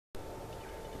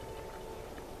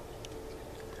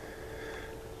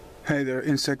Hey there,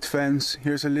 insect fans.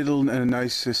 Here's a little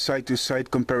nice side-to-side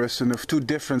comparison of two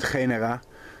different genera.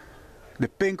 The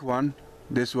pink one,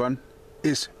 this one,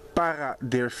 is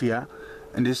Paradirphia,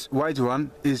 and this white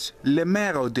one is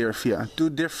Lemaireodirphia. Two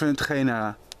different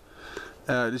genera.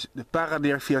 The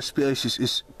Paradirphia species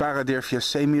is Paradirphia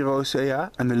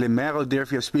semirosea, and the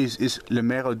Lemaireodirphia species is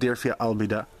Lemaireodirphia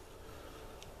albida.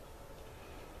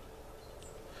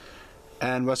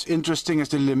 And what's interesting is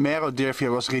the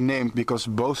Lemaireodirphia was renamed because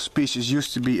both species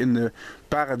used to be in the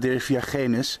Paradirphia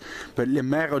genus, but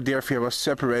Lemaireodirphia was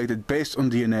separated based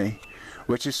on DNA,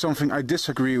 which is something I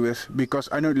disagree with because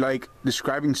I don't like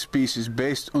describing species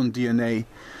based on DNA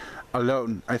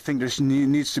alone. I think there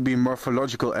needs to be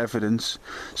morphological evidence.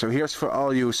 So here's for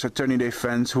all you Saturnidae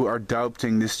fans who are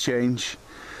doubting this change.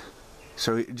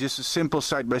 So just a simple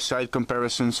side-by-side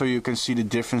comparison so you can see the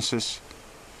differences.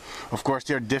 Of course,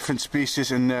 there are different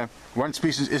species, and one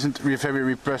species isn't very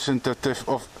representative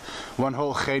of one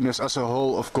whole genus as a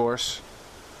whole, of course.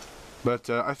 But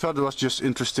I thought it was just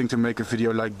interesting to make a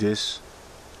video like this.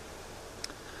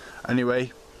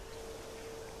 Anyway,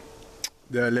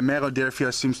 the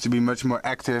Lemaireodirphia seems to be much more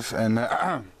active and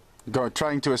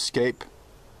trying to escape.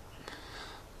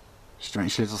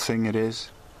 Strange little thing it is.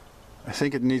 I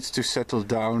think it needs to settle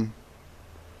down.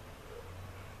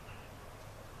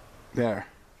 There.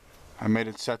 I made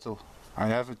it settle. I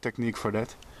have a technique for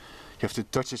that. You have to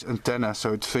touch its antenna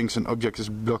so it thinks an object is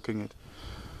blocking it.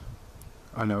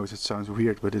 I know it sounds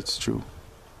weird, but it's true.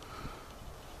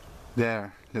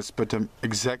 There, let's put them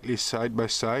exactly side by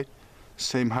side.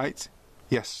 Same height.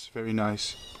 Yes, very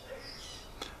nice.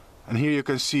 And here you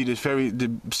can see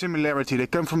the similarity. They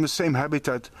come from the same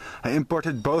habitat. I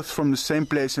imported both from the same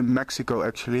place in Mexico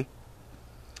actually.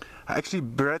 I actually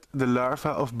bred the larvae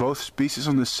of both species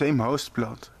on the same host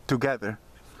plot together,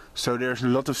 so there's a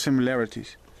lot of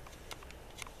similarities.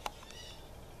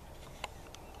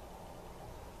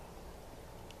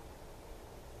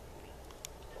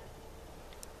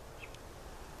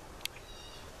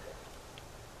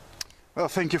 Well,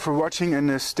 thank you for watching,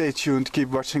 and stay tuned, keep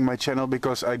watching my channel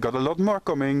because I got a lot more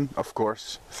coming, of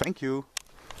course. Thank you.